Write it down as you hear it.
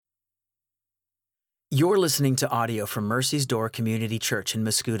You're listening to audio from Mercy's Door Community Church in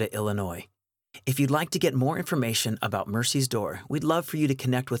Muscuda, Illinois. If you'd like to get more information about Mercy's Door, we'd love for you to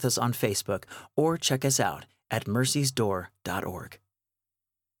connect with us on Facebook or check us out at mercysdoor.org.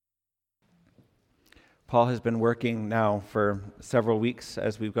 Paul has been working now for several weeks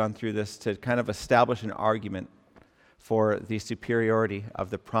as we've gone through this to kind of establish an argument for the superiority of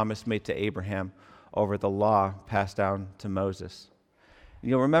the promise made to Abraham over the law passed down to Moses.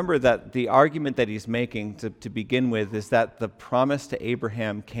 You'll remember that the argument that he's making to begin with is that the promise to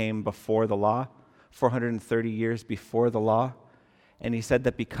Abraham came before the law, 430 years before the law. And he said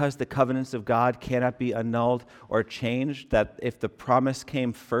that because the covenants of God cannot be annulled or changed, that if the promise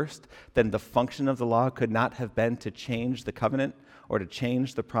came first, then the function of the law could not have been to change the covenant or to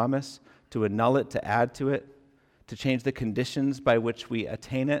change the promise, to annul it, to add to it, to change the conditions by which we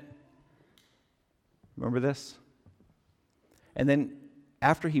attain it. Remember this? And then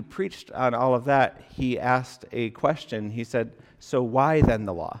after he preached on all of that, he asked a question. He said, so why then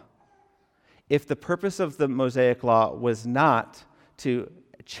the law? If the purpose of the Mosaic law was not to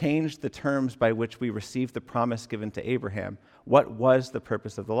change the terms by which we received the promise given to Abraham, what was the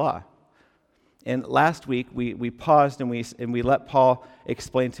purpose of the law? And last week, we paused and we let Paul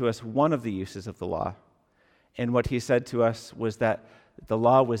explain to us one of the uses of the law. And what he said to us was that the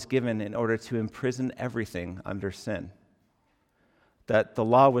law was given in order to imprison everything under sin. That the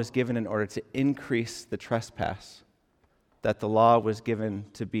law was given in order to increase the trespass. That the law was given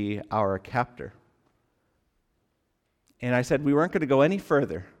to be our captor. And I said we weren't going to go any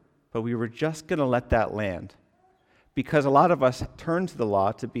further, but we were just going to let that land. Because a lot of us turn to the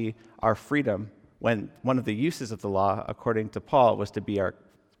law to be our freedom, when one of the uses of the law, according to Paul, was to be our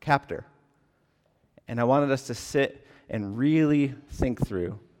captor. And I wanted us to sit and really think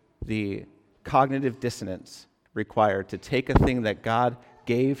through the cognitive dissonance required to take a thing that God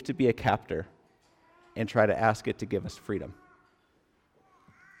gave to be a captor and try to ask it to give us freedom.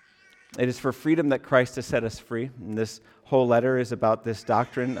 It is for freedom that Christ has set us free. And this whole letter is about this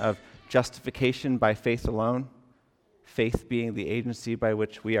doctrine of justification by faith alone, faith being the agency by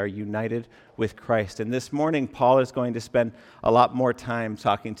which we are united with Christ. And this morning, Paul is going to spend a lot more time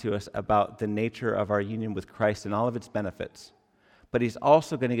talking to us about the nature of our union with Christ and all of its benefits. But he's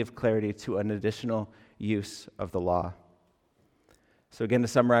also going to give clarity to an additional use of the law. So again, to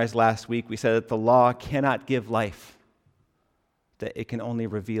summarize last week, we said that the law cannot give life, that it can only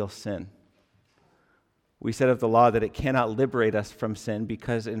reveal sin. We said of the law that it cannot liberate us from sin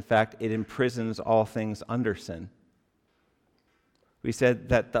because, in fact, it imprisons all things under sin. We said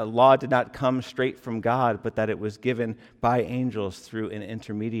that the law did not come straight from God, but that it was given by angels through an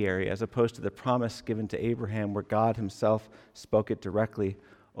intermediary, as opposed to the promise given to Abraham, where God himself spoke it directly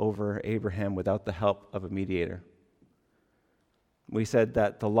over Abraham without the help of a mediator. We said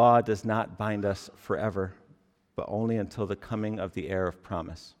that the law does not bind us forever, but only until the coming of the heir of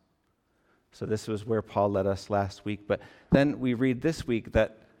promise. So this was where Paul led us last week. But then we read this week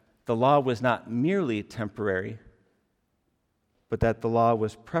that the law was not merely temporary, but that the law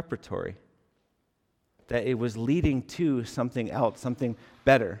was preparatory, that it was leading to something else, something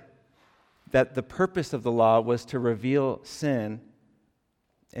better, that the purpose of the law was to reveal sin,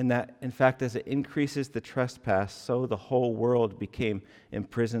 and that, in fact, as it increases the trespass, so the whole world became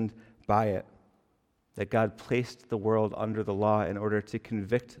imprisoned by it. That God placed the world under the law in order to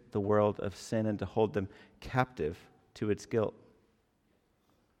convict the world of sin and to hold them captive to its guilt.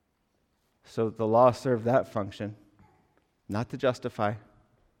 So the law served that function, not to justify,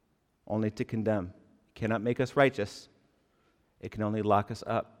 only to condemn. It cannot make us righteous. It can only lock us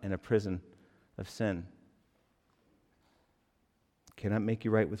up in a prison of sin. It cannot make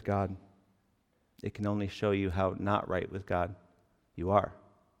you right with God. It can only show you how not right with God you are.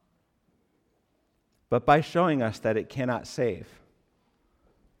 But by showing us that it cannot save,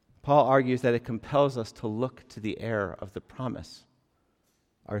 Paul argues that it compels us to look to the heir of the promise,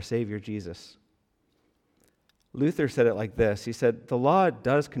 our Savior Jesus. Luther said it like this. He said, the law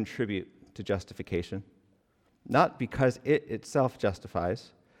does contribute to justification, not because it itself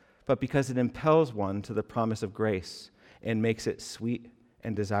justifies, but because it impels one to the promise of grace and makes it sweet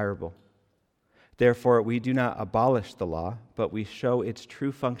and desirable. Therefore, we do not abolish the law, but we show its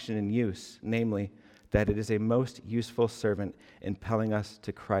true function and use, namely, that it is a most useful servant impelling us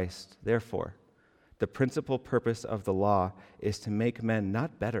to Christ. Therefore, the principal purpose of the law is to make men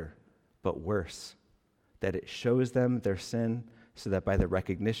not better, but worse, that it shows them their sin, so that by the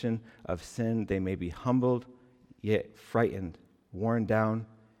recognition of sin they may be humbled, yet frightened, worn down,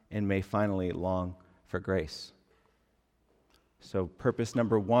 and may finally long for grace. So purpose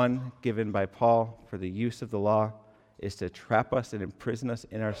number one given by Paul for the use of the law is to trap us and imprison us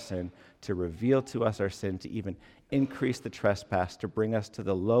in our sin, to reveal to us our sin, to even increase the trespass, to bring us to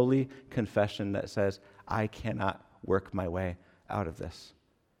the lowly confession that says, I cannot work my way out of this,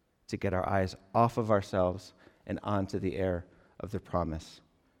 to get our eyes off of ourselves and onto the heir of the promise,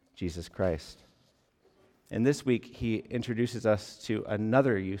 Jesus Christ. And this week, he introduces us to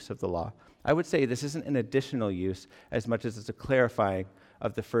another use of the law. I would say this isn't an additional use as much as it's a clarifying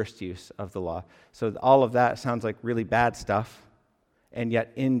of the first use of the law. So all of that sounds like really bad stuff, and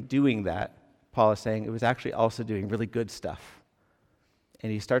yet in doing that, Paul is saying it was actually also doing really good stuff.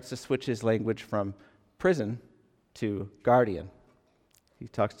 And he starts to switch his language from prison to guardian. He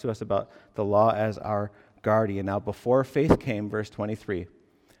talks to us about the law as our guardian. Now, before faith came, verse 23,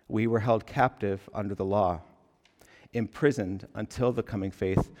 we were held captive under the law, imprisoned until the coming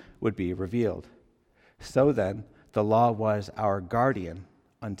faith would be revealed. So then, the law was our guardian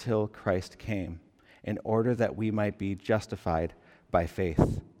until Christ came, in order that we might be justified by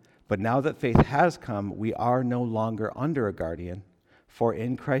faith. But now that faith has come, we are no longer under a guardian, for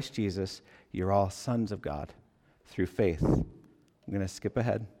in Christ Jesus, you're all sons of God through faith. I'm going to skip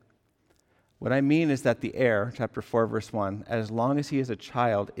ahead. What I mean is that the heir, chapter 4, verse 1, as long as he is a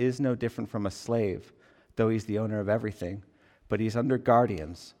child, is no different from a slave, though he's the owner of everything. But he's under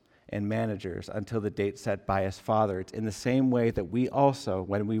guardians and managers until the date set by his father. It's in the same way that we also,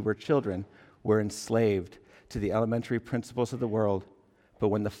 when we were children, were enslaved to the elementary principles of the world. But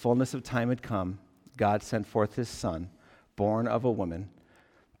when the fullness of time had come, God sent forth his Son, born of a woman,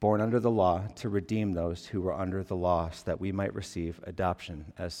 born under the law, to redeem those who were under the law, so that we might receive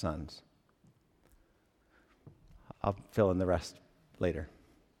adoption as sons. I'll fill in the rest later.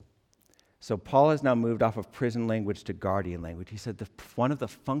 So Paul has now moved off of prison language to guardian language. He said one of the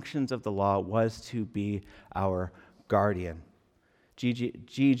functions of the law was to be our guardian.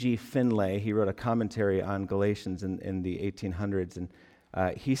 G.G. Finlay, he wrote a commentary on Galatians in the 1800s,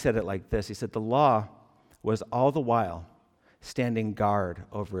 and he said it like this. He said, the law was all the while standing guard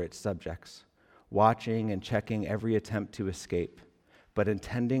over its subjects, watching and checking every attempt to escape, but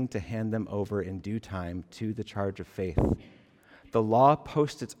intending to hand them over in due time to the charge of faith. The law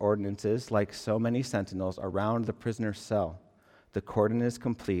posts its ordinances like so many sentinels around the prisoner's cell. The cordon is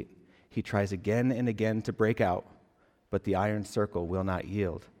complete. He tries again and again to break out, but the iron circle will not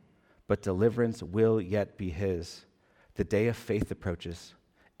yield. But deliverance will yet be his. The day of faith approaches.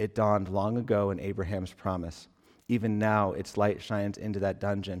 It dawned long ago in Abraham's promise. Even now its light shines into that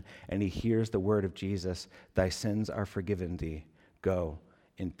dungeon, and he hears the word of Jesus, thy sins are forgiven thee. Go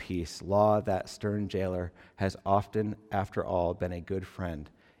in peace. Law, that stern jailer, has often, after all, been a good friend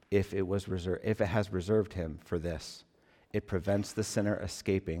if it has reserved him for this. It prevents the sinner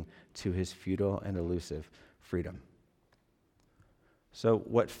escaping to his futile and elusive freedom. So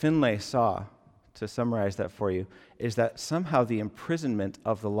what Finlay saw, to summarize that for you, is that somehow the imprisonment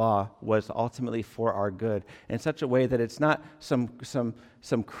of the law was ultimately for our good in such a way that it's not some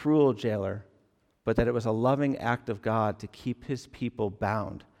cruel jailer, but that it was a loving act of God to keep his people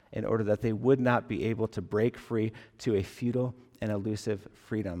bound in order that they would not be able to break free to a futile and elusive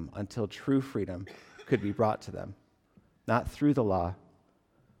freedom until true freedom could be brought to them, not through the law,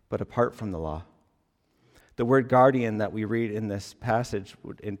 but apart from the law. The word guardian that we read in this passage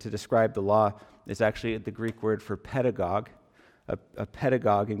and to describe the law is actually the Greek word for pedagogue. A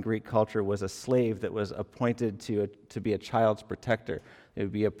pedagogue in Greek culture was a slave that was appointed to be a child's protector. They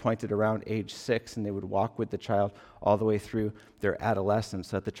would be appointed around age 6, and they would walk with the child all the way through their adolescence,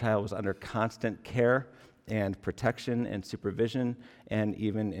 so that the child was under constant care and protection and supervision and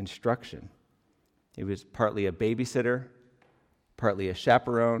even instruction. He was partly a babysitter, partly a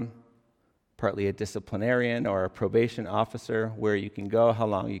chaperone, partly a disciplinarian or a probation officer, where you can go, how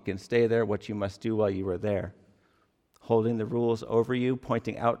long you can stay there, what you must do while you are there. Holding the rules over you,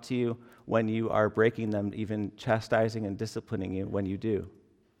 pointing out to you when you are breaking them, even chastising and disciplining you when you do.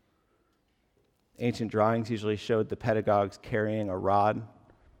 Ancient drawings usually showed the pedagogues carrying a rod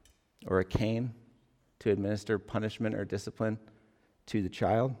or a cane to administer punishment or discipline to the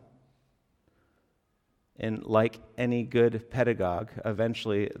child. And like any good pedagogue,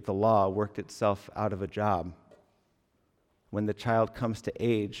 eventually the law worked itself out of a job. When the child comes to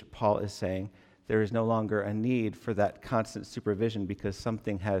age, Paul is saying, there is no longer a need for that constant supervision because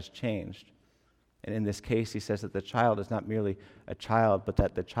something has changed. And in this case, he says that the child is not merely a child, but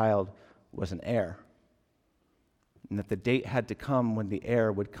that the child was an heir. And that the date had to come when the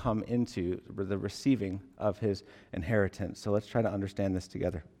heir would come into the receiving of his inheritance. So let's try to understand this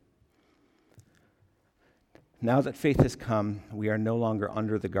together. Now that faith has come, we are no longer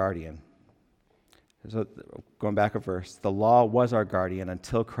under the guardian. So going back a verse, the law was our guardian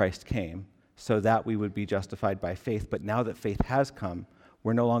until Christ came. so that we would be justified by faith. But now that faith has come,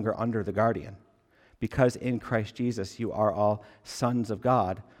 we're no longer under the guardian. Because in Christ Jesus you are all sons of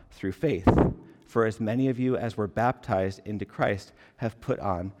God through faith. For as many of you as were baptized into Christ have put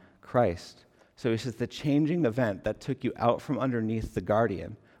on Christ. So he says the changing event that took you out from underneath the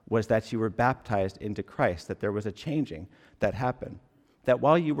guardian was that you were baptized into Christ, that there was a changing that happened. That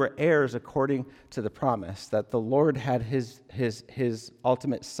while you were heirs according to the promise, that the Lord had his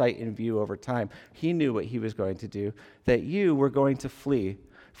ultimate sight in view over time. He knew what he was going to do, that you were going to flee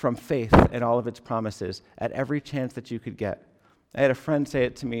from faith and all of its promises at every chance that you could get. I had a friend say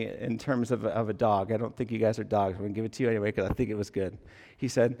it to me in terms of a dog. I don't think you guys are dogs. I'm going to give it to you anyway because I think it was good. He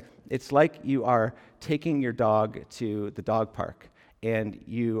said, it's like you are taking your dog to the dog park. And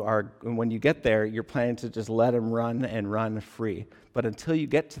when you get there, you're planning to just let him run and run free. But until you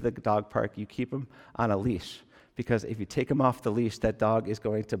get to the dog park, you keep him on a leash. Because if you take him off the leash, that dog is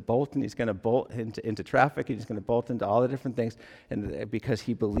going to bolt, and he's going to bolt into traffic, and he's going to bolt into all the different things, and because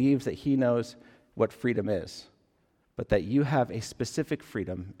he believes that he knows what freedom is. But that you have a specific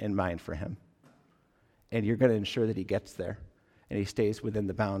freedom in mind for him. And you're going to ensure that he gets there, and he stays within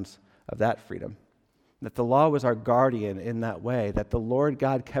the bounds of that freedom. That the law was our guardian in that way, that the Lord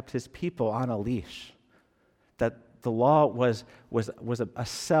God kept his people on a leash, that the law was a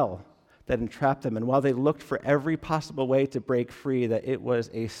cell that entrapped them, and while they looked for every possible way to break free, that it was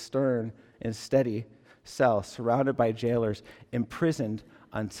a stern and steady cell surrounded by jailers, imprisoned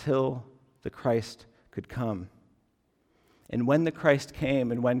until the Christ could come. And when the Christ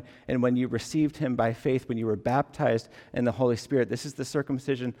came, and when you received him by faith, when you were baptized in the Holy Spirit, this is the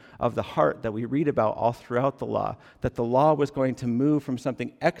circumcision of the heart that we read about all throughout the law, that the law was going to move from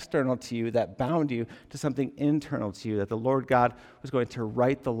something external to you that bound you to something internal to you, that the Lord God was going to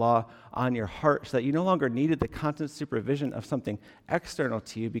write the law on your heart so that you no longer needed the constant supervision of something external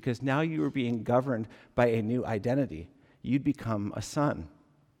to you, because now you were being governed by a new identity. You'd become a son.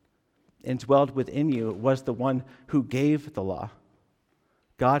 And dwelled within you was the one who gave the law,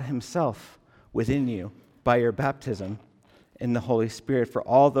 God himself within you by your baptism in the Holy Spirit. For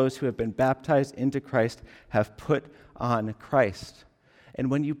all those who have been baptized into Christ have put on Christ. And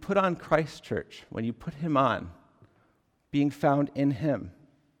when you put on Christ, church, when you put him on, being found in him,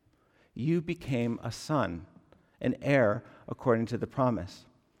 you became a son, an heir according to the promise.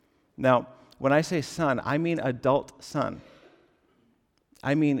 Now, when I say son, I mean adult son.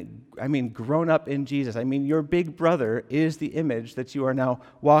 I mean grown up in Jesus. I mean your big brother is the image that you are now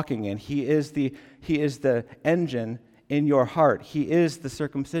walking in. He is the engine in your heart. He is the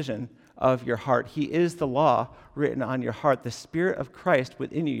circumcision of your heart. He is the law written on your heart. The Spirit of Christ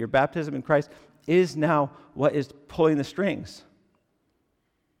within you, your baptism in Christ, is now what is pulling the strings.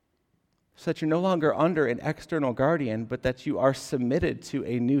 So that you're no longer under an external guardian, but that you are submitted to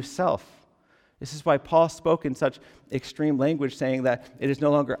a new self. This is why Paul spoke in such extreme language, saying that it is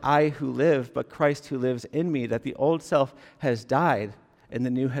no longer I who live, but Christ who lives in me, that the old self has died and the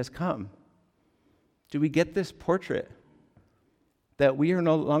new has come. Do we get this portrait? That we are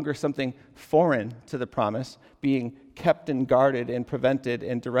no longer something foreign to the promise, being kept and guarded and prevented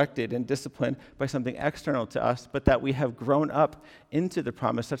and directed and disciplined by something external to us, but that we have grown up into the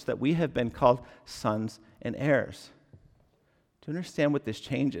promise such that we have been called sons and heirs. Do you understand what this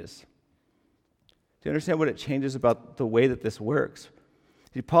changes? Do you understand what it changes about the way that this works?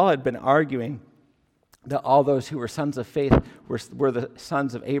 See, Paul had been arguing that all those who were sons of faith were the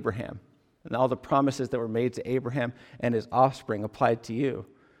sons of Abraham, and all the promises that were made to Abraham and his offspring applied to you.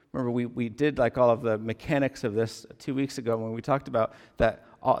 Remember, we did like all of the mechanics of this 2 weeks ago when we talked about that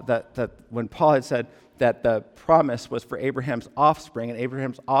when Paul had said that the promise was for Abraham's offspring, and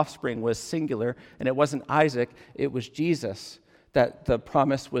Abraham's offspring was singular, and it wasn't Isaac, it was Jesus that the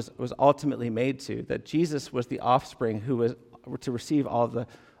promise was ultimately made to, that Jesus was the offspring who was to receive all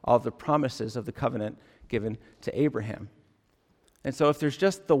the promises of the covenant given to Abraham. And so if there's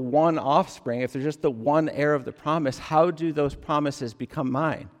just the one offspring, if there's just the one heir of the promise, how do those promises become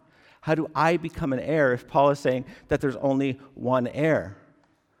mine? How do I become an heir if Paul is saying that there's only one heir?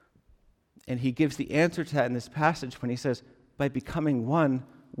 And he gives the answer to that in this passage when he says, by becoming one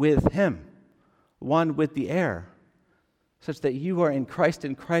with him, one with the heir, such that you are in Christ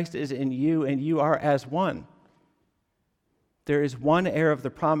and Christ is in you and you are as one. There is one heir of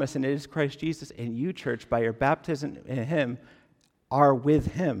the promise, and it is Christ Jesus, and you, church, by your baptism in him, are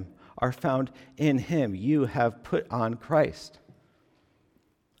with him, are found in him. You have put on Christ.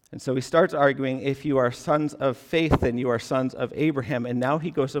 And so he starts arguing, if you are sons of faith, then you are sons of Abraham. And now he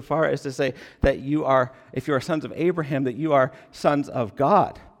goes so far as to say that if you are sons of Abraham, that you are sons of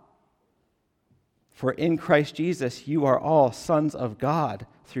God. For in Christ Jesus, you are all sons of God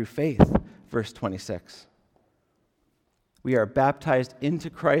through faith. verse 26. We are baptized into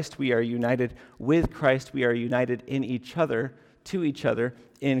Christ. We are united with Christ. We are united in each other, to each other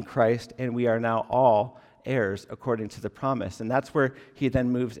in Christ, and we are now all heirs according to the promise. And that's where he then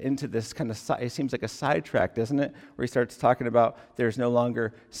moves into this kind of, it seems like a sidetrack, doesn't it? Where he starts talking about there's no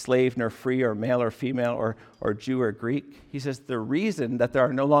longer slave nor free or male or female or Jew or Greek. He says the reason that there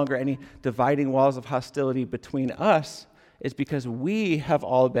are no longer any dividing walls of hostility between us is because we have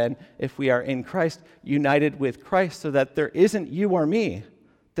all been, if we are in Christ, united with Christ, so that there isn't you or me.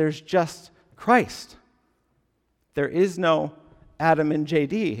 There's just Christ. There is no Adam and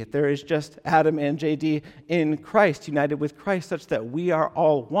JD. There is just Adam and JD in Christ, united with Christ, such that we are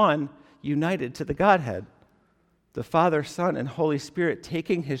all one, united to the Godhead. The Father, Son, and Holy Spirit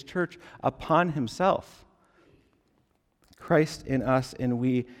taking his church upon himself. Christ in us and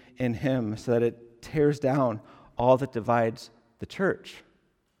we in him, so that it tears down all that divides the church.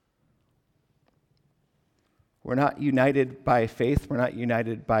 We're not united by faith. We're not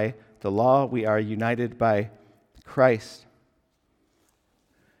united by the law. We are united by Christ.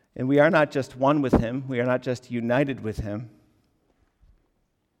 And we are not just one with him. We are not just united with him.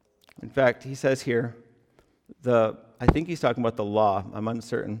 In fact, he says here, I think he's talking about the law. I'm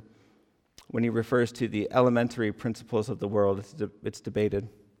uncertain. When he refers to the elementary principles of the world, it's debated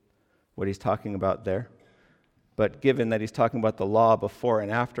what he's talking about there. But given that he's talking about the law before and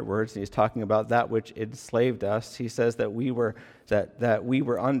afterwards, and he's talking about that which enslaved us, he says that we were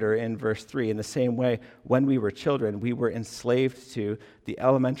under, in verse 3, in the same way, when we were children, we were enslaved to the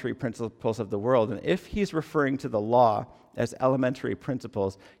elementary principles of the world. And if he's referring to the law as elementary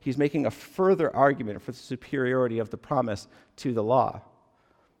principles, he's making a further argument for the superiority of the promise to the law.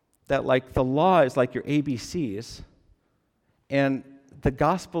 That like the law is like your ABCs, and the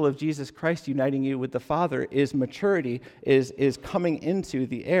gospel of Jesus Christ uniting you with the Father is maturity, is coming into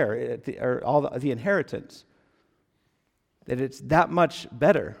the heir, or all the inheritance. That it's that much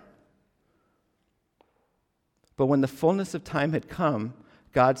better. But when the fullness of time had come,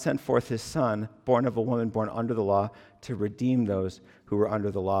 God sent forth his Son, born of a woman born under the law, to redeem those who were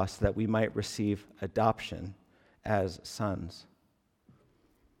under the law, so that we might receive adoption as sons.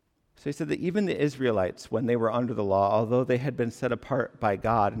 So he said that even the Israelites, when they were under the law, although they had been set apart by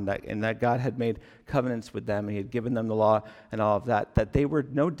God, and that God had made covenants with them, and he had given them the law and all of that, that they were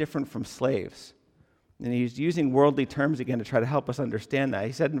no different from slaves. And he's using worldly terms again to try to help us understand that.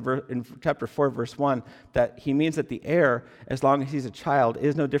 He said in chapter 4, verse 1, that he means that the heir, as long as he's a child,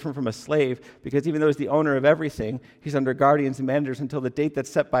 is no different from a slave, because even though he's the owner of everything, he's under guardians and managers until the date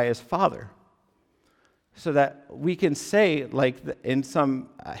that's set by his father. So that we can say, like in some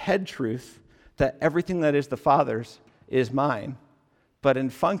head truth, that everything that is the Father's is mine. But in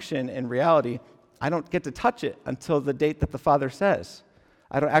function, in reality, I don't get to touch it until the date that the Father says.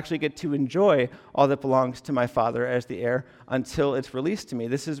 I don't actually get to enjoy all that belongs to my Father as the heir until it's released to me.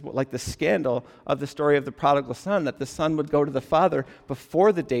 This is like the scandal of the story of the prodigal son, that the son would go to the Father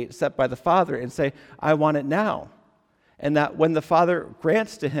before the date set by the Father and say, I want it now. And that when the Father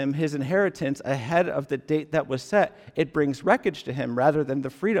grants to him his inheritance ahead of the date that was set, it brings wreckage to him rather than the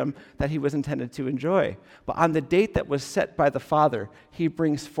freedom that he was intended to enjoy. But on the date that was set by the Father, he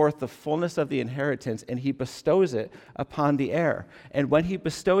brings forth the fullness of the inheritance and he bestows it upon the heir. And when he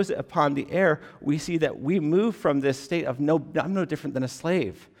bestows it upon the heir, we see that we move from this state of I'm no different than a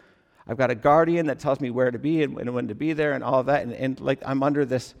slave. I've got a guardian that tells me where to be and when to be there and all of that. And like I'm under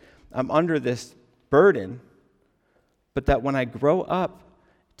this burden. But that when I grow up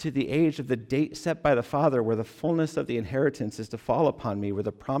to the age of the date set by the Father, where the fullness of the inheritance is to fall upon me, where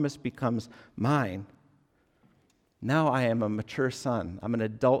the promise becomes mine, now I am a mature son. I'm an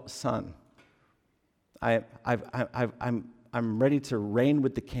adult son. I'm ready to reign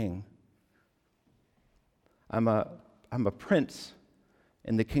with the King. I'm a prince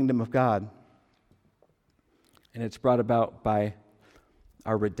in the kingdom of God. And it's brought about by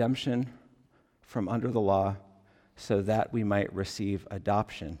our redemption from under the law, so that we might receive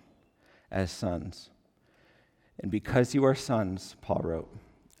adoption as sons. And because you are sons, Paul wrote,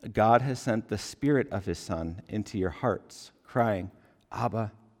 God has sent the Spirit of his Son into your hearts, crying,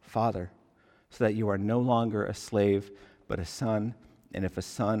 Abba, Father, so that you are no longer a slave, but a son, and if a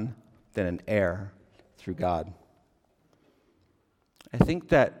son, then an heir through God. I think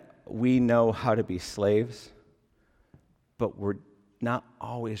that we know how to be slaves, but we're not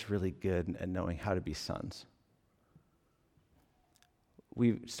always really good at knowing how to be sons.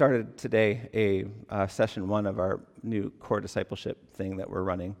 We started today a session 1 of our new core discipleship thing that we're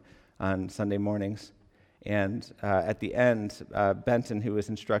running on Sunday mornings. And at the end, Benton, who was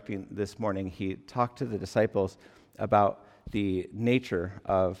instructing this morning, he talked to the disciples about the nature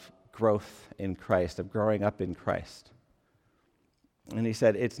of growth in Christ, of growing up in Christ. And he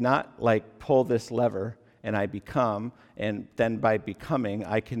said, it's not like pull this lever and I become, and then by becoming,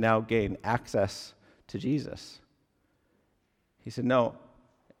 I can now gain access to Jesus. He said, no,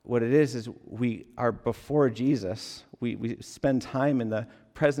 what it is we are before Jesus. We spend time in the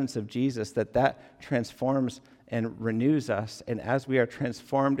presence of Jesus, that transforms and renews us. And as we are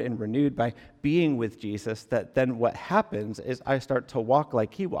transformed and renewed by being with Jesus, that then what happens is I start to walk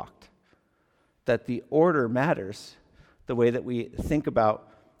like he walked. That the order matters, the way that we think about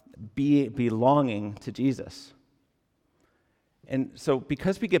belonging to Jesus. And so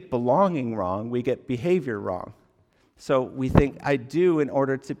because we get belonging wrong, we get behavior wrong. So we think, I do in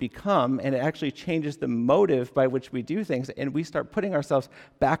order to become, and it actually changes the motive by which we do things, and we start putting ourselves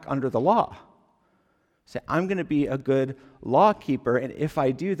back under the law. Say, I'm going to be a good law keeper, and if I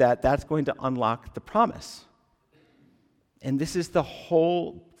do that, that's going to unlock the promise. And this is the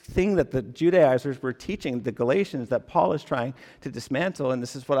whole thing that the Judaizers were teaching the Galatians that Paul is trying to dismantle, and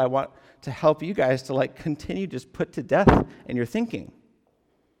this is what I want to help you guys to continue just put to death in your thinking.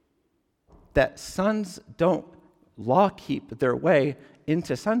 That sons don't law keep their way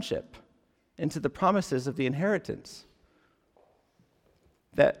into sonship, into the promises of the inheritance.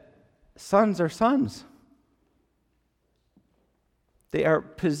 That sons are sons. They are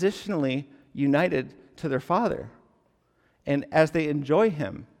positionally united to their father. And as they enjoy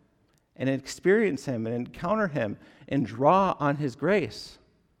him and experience him and encounter him and draw on his grace,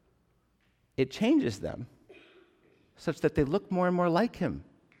 it changes them such that they look more and more like him.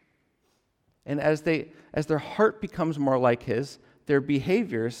 And as their heart becomes more like his, their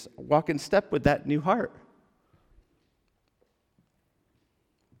behaviors walk in step with that new heart.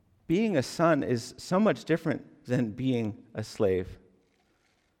 Being a son is so much different than being a slave.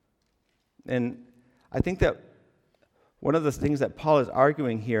 And I think that one of the things that Paul is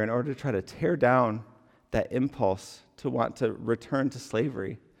arguing here in order to try to tear down that impulse to want to return to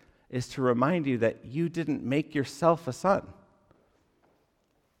slavery is to remind you that you didn't make yourself a son.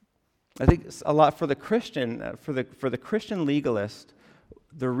 I think a lot for the Christian, for the Christian legalist,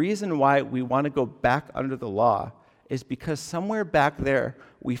 the reason why we want to go back under the law is because somewhere back there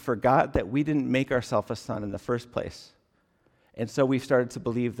we forgot that we didn't make ourselves a son in the first place. And so we've started to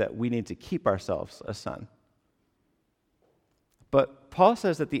believe that we need to keep ourselves a son. But Paul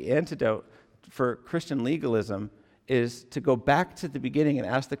says that the antidote for Christian legalism is to go back to the beginning and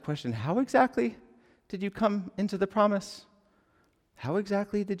ask the question, how exactly did you come into the promise? How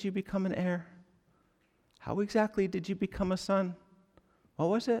exactly did you become an heir? How exactly did you become a son? What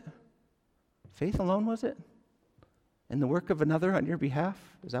was it? Faith alone, was it? And the work of another on your behalf?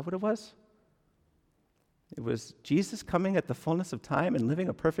 Is that what it was? It was Jesus coming at the fullness of time and living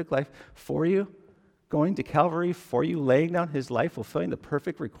a perfect life for you, going to Calvary for you, laying down his life, fulfilling the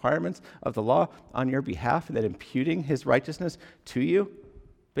perfect requirements of the law on your behalf, and then imputing his righteousness to you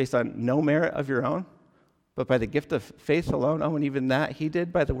based on no merit of your own, but by the gift of faith alone. Oh, and even that he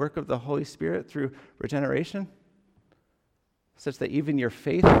did by the work of the Holy Spirit through regeneration, such that even your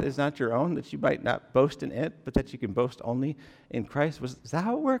faith is not your own, that you might not boast in it, but that you can boast only in Christ. Is that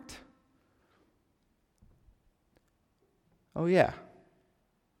how it worked? Oh, yeah.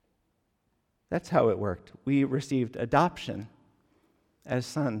 That's how it worked. We received adoption as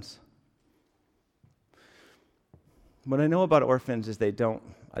sons. What I know about orphans is they don't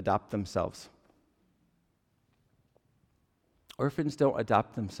adopt themselves. Orphans don't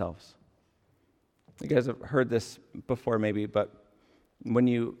adopt themselves. You guys have heard this before maybe, but when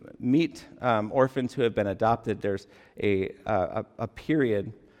you meet orphans who have been adopted, there's a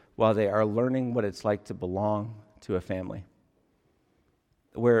period while they are learning what it's like to belong to a family,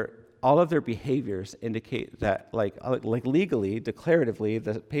 where all of their behaviors indicate that, like legally, declaratively,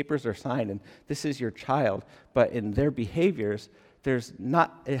 the papers are signed and this is your child, but in their behaviors,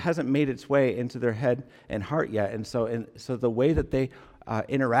 it hasn't made its way into their head and heart yet. And so the way that they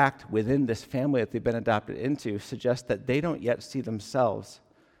interact within this family that they've been adopted into suggests that they don't yet see themselves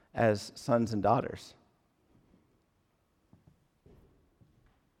as sons and daughters.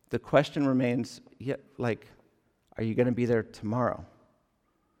 The question remains, are you going to be there tomorrow?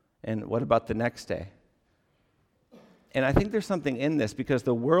 And what about the next day? And I think there's something in this because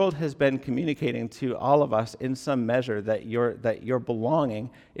the world has been communicating to all of us in some measure that your belonging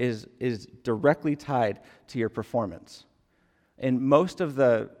is directly tied to your performance. In most of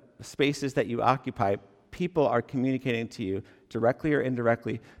the spaces that you occupy, people are communicating to you directly or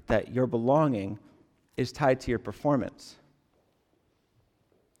indirectly that your belonging is tied to your performance.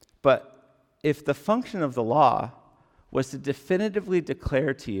 But if the function of the law was to definitively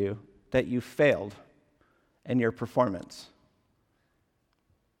declare to you that you failed in your performance,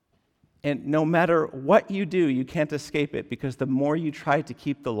 And no matter what you do, you can't escape it, because the more you try to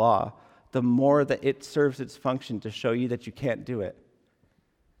keep the law, the more that it serves its function to show you that you can't do it.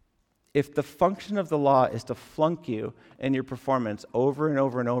 If the function of the law is to flunk you in your performance over and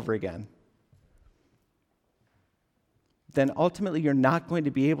over and over again, then ultimately you're not going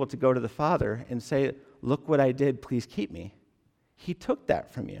to be able to go to the Father and say, look what I did, please keep me. He took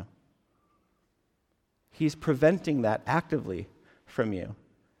that from you. He's preventing that actively from you.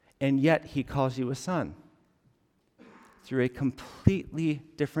 And yet he calls you a son through a completely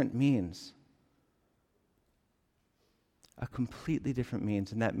different means. A completely different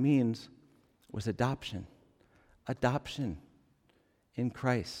means. And that means was adoption. Adoption in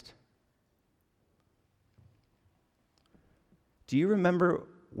Christ. Do you remember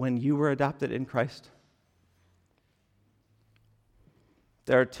when you were adopted in Christ?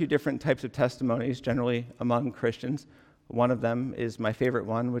 There are two different types of testimonies generally among Christians. One of them is my favorite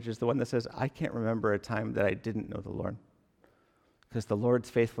one, which is the one that says, I can't remember a time that I didn't know the Lord. Because the Lord's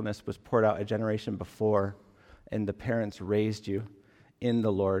faithfulness was poured out a generation before, and the parents raised you in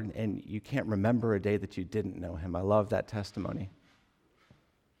the Lord, and you can't remember a day that you didn't know him. I love that testimony.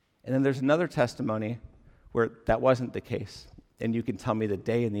 And then there's another testimony where that wasn't the case, and you can tell me the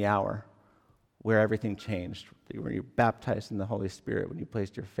day and the hour where everything changed, when you're baptized in the Holy Spirit, when you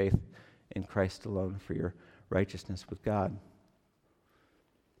placed your faith in Christ alone for your righteousness with God.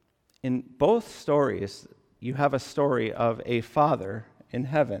 In both stories, you have a story of a Father in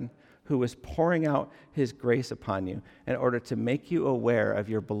heaven who was pouring out his grace upon you in order to make you aware of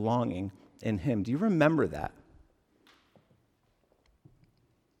your belonging in him. Do you remember that?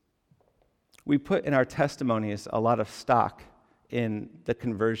 We put in our testimonies a lot of stock in the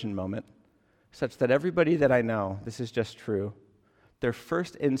conversion moment, such that everybody that I know, this is just true, their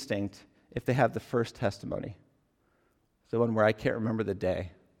first instinct, if they have the first testimony, the one where I can't remember the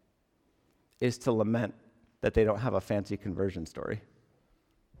day, is to lament that they don't have a fancy conversion story.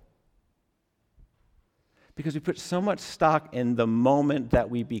 Because we put so much stock in the moment that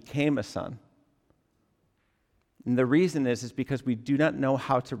we became a son. And the reason is because we do not know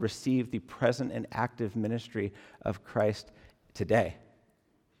how to receive the present and active ministry of Christ today.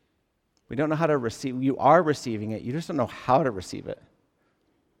 We don't know how to receive. You are receiving it. You just don't know how to receive it.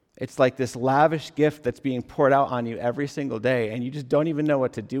 It's like this lavish gift that's being poured out on you every single day, and you just don't even know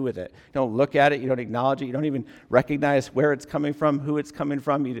what to do with it. You don't look at it. You don't acknowledge it. You don't even recognize where it's coming from, who it's coming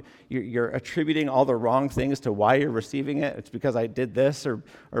from. You're attributing all the wrong things to why you're receiving it. It's because I did this or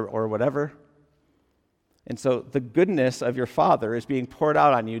whatever. And so the goodness of your Father is being poured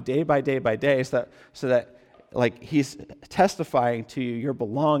out on you day by day by day, so that like he's testifying to you your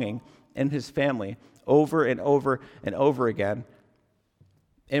belonging in his family over and over and over again.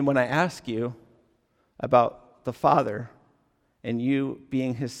 And when I ask you about the Father and you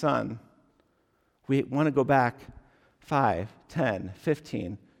being his son, we want to go back 5, 10,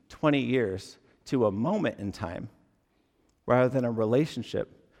 15, 20 years to a moment in time rather than a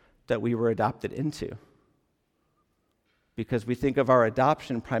relationship that we were adopted into. Because we think of our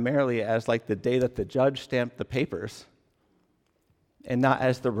adoption primarily as like the day that the judge stamped the papers, and not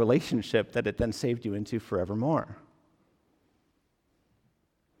as the relationship that it then saved you into forevermore.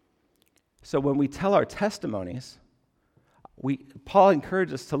 So when we tell our testimonies, Paul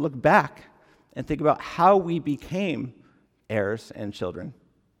encourages us to look back and think about how we became heirs and children.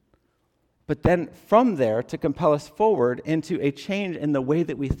 But then from there to compel us forward into a change in the way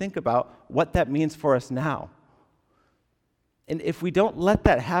that we think about what that means for us now. And if we don't let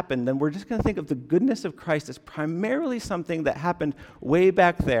that happen, then we're just going to think of the goodness of Christ as primarily something that happened way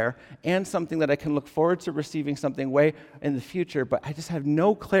back there and something that I can look forward to receiving something way in the future, but I just have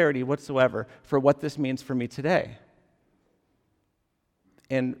no clarity whatsoever for what this means for me today.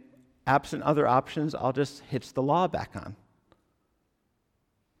 And absent other options, I'll just hitch the law back on.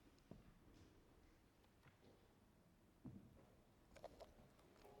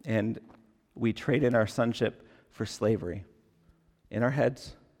 And we trade in our sonship for slavery. In our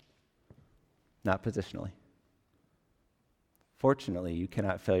heads, not positionally. Fortunately, you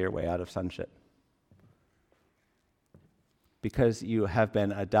cannot fail your way out of sonship. Because you have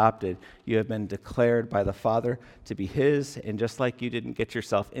been adopted, you have been declared by the Father to be his, and just like you didn't get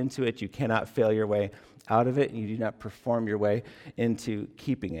yourself into it, you cannot fail your way out of it, and you do not perform your way into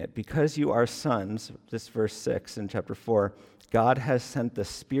keeping it. Because you are sons, this verse 6 in chapter 4, God has sent the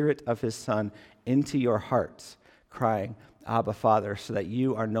Spirit of his Son into your hearts, crying, Abba, Father, so that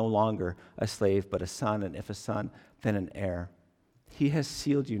you are no longer a slave, but a son, and if a son, then an heir. He has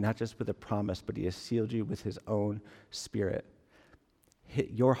sealed you not just with a promise, but he has sealed you with his own Spirit.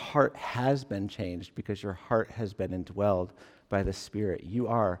 Your heart has been changed because your heart has been indwelled by the Spirit. You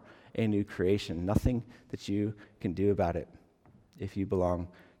are a new creation. Nothing that you can do about it if you belong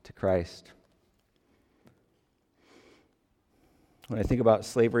to Christ. When I think about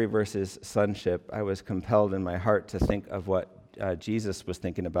slavery versus sonship, I was compelled in my heart to think of what Jesus was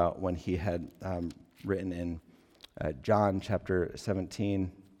thinking about when he had written in John chapter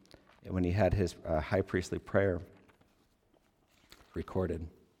 17, when he had his high priestly prayer recorded.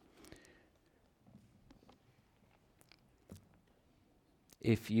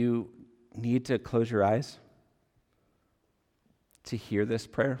 If you need to close your eyes to hear this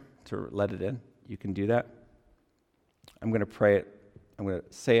prayer, to let it in, you can do that. I'm going to pray it. I'm going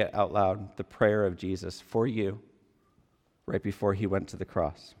to say it out loud, the prayer of Jesus for you right before he went to the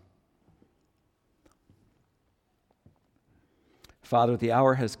cross. Father, the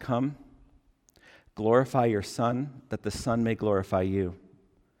hour has come. Glorify your Son, that the Son may glorify you,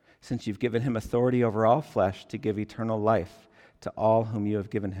 since you've given him authority over all flesh to give eternal life to all whom you have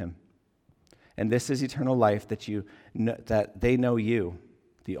given him. And this is eternal life, that they know you,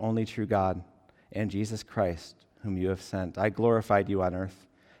 the only true God, and Jesus Christ, whom you have sent. I glorified you on earth,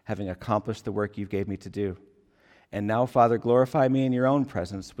 having accomplished the work you gave me to do. And now, Father, glorify me in your own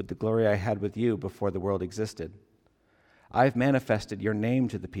presence with the glory I had with you before the world existed. I've manifested your name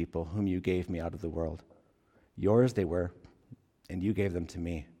to the people whom you gave me out of the world. Yours they were, and you gave them to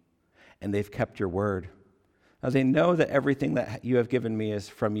me. And they've kept your word. Now they know that everything that you have given me is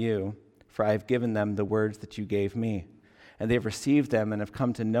from you, for I have given them the words that you gave me. And they have received them and have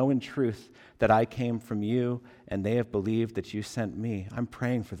come to know in truth that I came from you, and they have believed that you sent me. I'm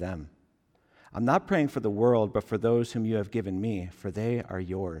praying for them. I'm not praying for the world, but for those whom you have given me, for they are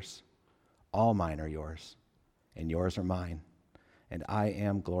yours. All mine are yours, and yours are mine, and I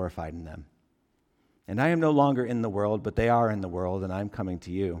am glorified in them. And I am no longer in the world, but they are in the world, and I'm coming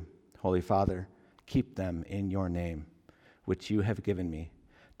to you. Holy Father, keep them in your name, which you have given me,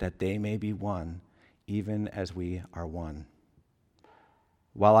 that they may be one, even as we are one.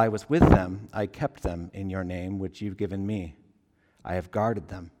 While I was with them, I kept them in your name, which you've given me. I have guarded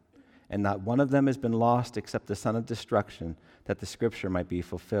them, and not one of them has been lost except the son of destruction, that the scripture might be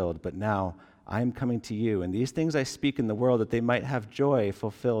fulfilled. But now I am coming to you, and these things I speak in the world, that they might have joy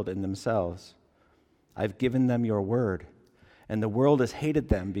fulfilled in themselves. I've given them your word, and the world has hated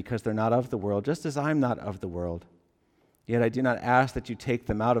them because they're not of the world, just as I'm not of the world. Yet I do not ask that you take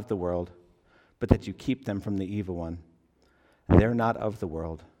them out of the world, but that you keep them from the evil one. They're not of the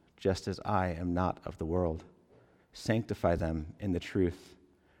world, just as I am not of the world. Sanctify them in the truth.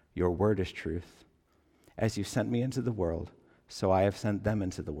 Your word is truth. As you sent me into the world, so I have sent them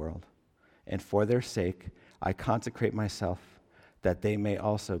into the world. And for their sake I consecrate myself, that they may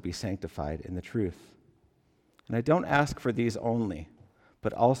also be sanctified in the truth. And I don't ask for these only,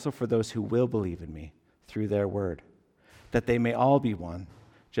 but also for those who will believe in me through their word, that they may all be one,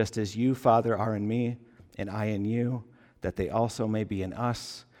 just as you, Father, are in me, and I in you, that they also may be in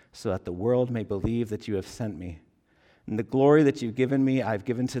us, so that the world may believe that you have sent me. And the glory that you've given me, I've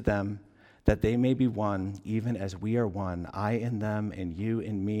given to them, that they may be one, even as we are one, I in them and you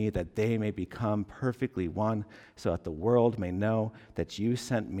in me, that they may become perfectly one, so that the world may know that you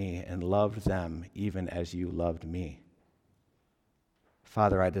sent me and loved them, even as you loved me.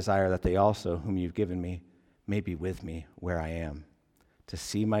 Father, I desire that they also, whom you've given me, may be with me where I am, to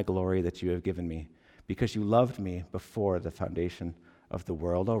see my glory that you have given me, because you loved me before the foundation of the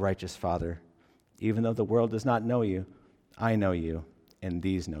world. O righteous Father, even though the world does not know you, I know you, and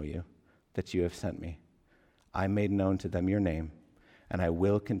these know you, that you have sent me. I made known to them your name, and I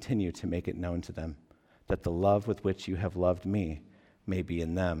will continue to make it known to them, that the love with which you have loved me may be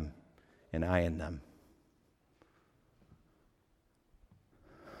in them, and I in them.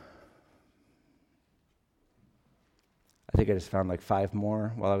 I think I just found like 5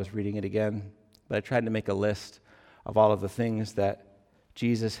 more while I was reading it again, but I tried to make a list of all of the things that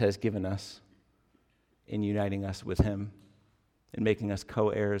Jesus has given us in uniting us with him, in making us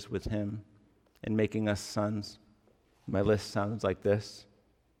co-heirs with him, in making us sons. My list sounds like this.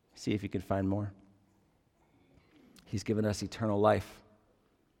 See if you can find more. He's given us eternal life.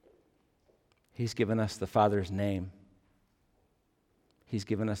 He's given us the Father's name. He's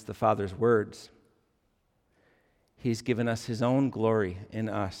given us the Father's words. He's given us his own glory in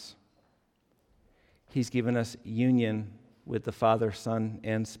us. He's given us union with the Father, Son,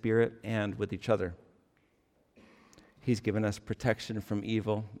 and Spirit, and with each other. He's given us protection from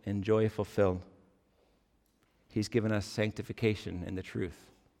evil and joy fulfilled. He's given us sanctification in the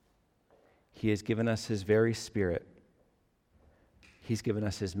truth. He has given us his very Spirit. He's given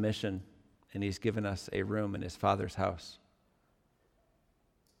us his mission, and he's given us a room in his Father's house.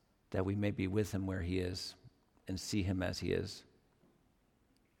 that we may be with him where he is and see him as he is.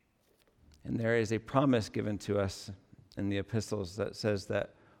 And there is a promise given to us in the epistles that says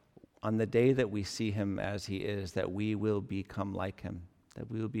that on the day that we see him as he is, that we will become like him, that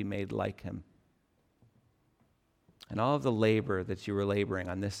we will be made like him. And all of the labor that you were laboring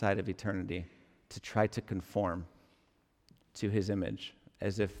on this side of eternity to try to conform to his image,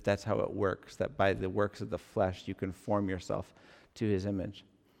 as if that's how it works, that by the works of the flesh you conform yourself to his image,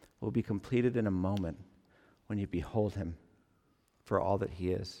 will be completed in a moment when you behold him for all that he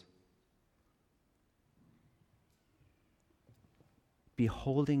is.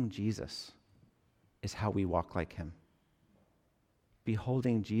 Beholding Jesus is how we walk like him.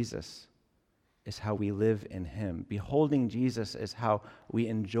 Beholding Jesus is how we live in him. Beholding Jesus is how we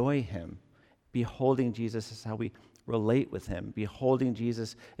enjoy him. Beholding Jesus is how we relate with him. Beholding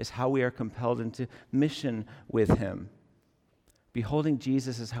Jesus is how we are compelled into mission with him. Beholding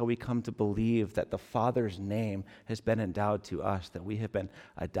Jesus is how we come to believe that the Father's name has been endowed to us, that we have been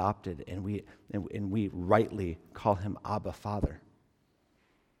adopted, and we rightly call him Abba, Father.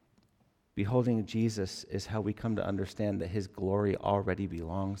 Beholding Jesus is how we come to understand that his glory already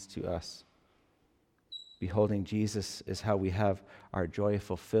belongs to us. Beholding Jesus is how we have our joy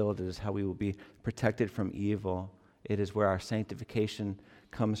fulfilled. It is how we will be protected from evil. It is where our sanctification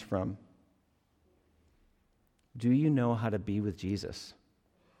comes from. Do you know how to be with Jesus,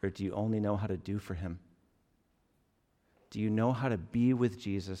 or do you only know how to do for him? Do you know how to be with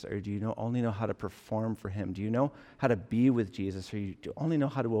Jesus, or do you only know how to perform for him? Do you know how to be with Jesus, or do you only know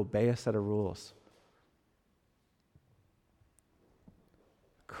how to obey a set of rules?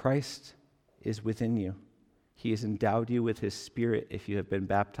 Christ is within you. He has endowed you with his Spirit if you have been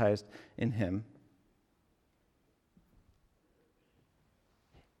baptized in him.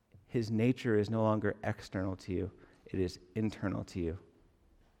 His nature is no longer external to you. It is internal to you.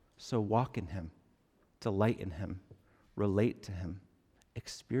 So walk in him, delight in him, relate to him,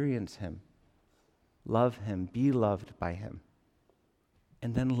 experience him, love him, be loved by him,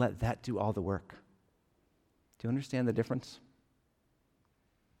 and then let that do all the work. Do you understand the difference?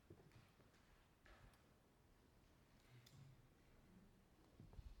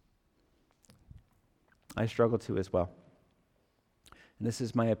 I struggle to as well. And this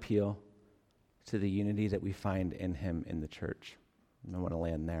is my appeal to the unity that we find in him in the church. And I want to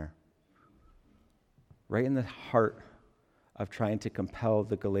land there. Right in the heart of trying to compel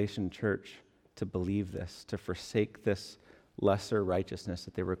the Galatian church to believe this, to forsake this lesser righteousness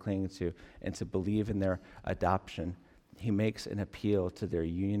that they were clinging to, and to believe in their adoption, he makes an appeal to their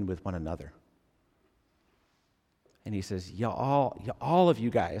union with one another. And he says, all of you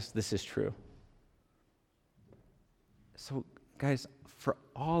guys, this is true. So, guys, for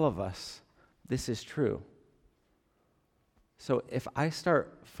all of us, this is true. So if I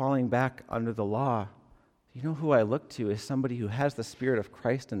start falling back under the law, you know who I look to is somebody who has the Spirit of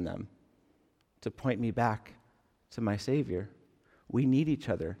Christ in them to point me back to my Savior. We need each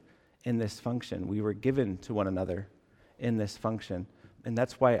other in this function. We were given to one another in this function. And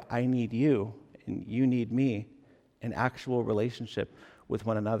that's why I need you and you need me in actual relationship with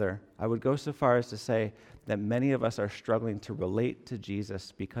one another. I would go so far as to say that many of us are struggling to relate to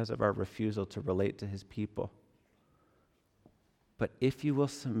Jesus because of our refusal to relate to his people. But if you will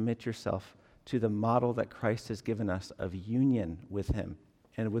submit yourself to the model that Christ has given us of union with him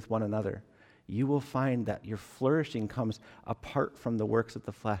and with one another, you will find that your flourishing comes apart from the works of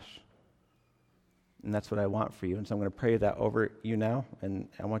the flesh. And that's what I want for you. And so I'm going to pray that over you now, and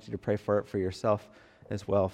I want you to pray for it for yourself as well.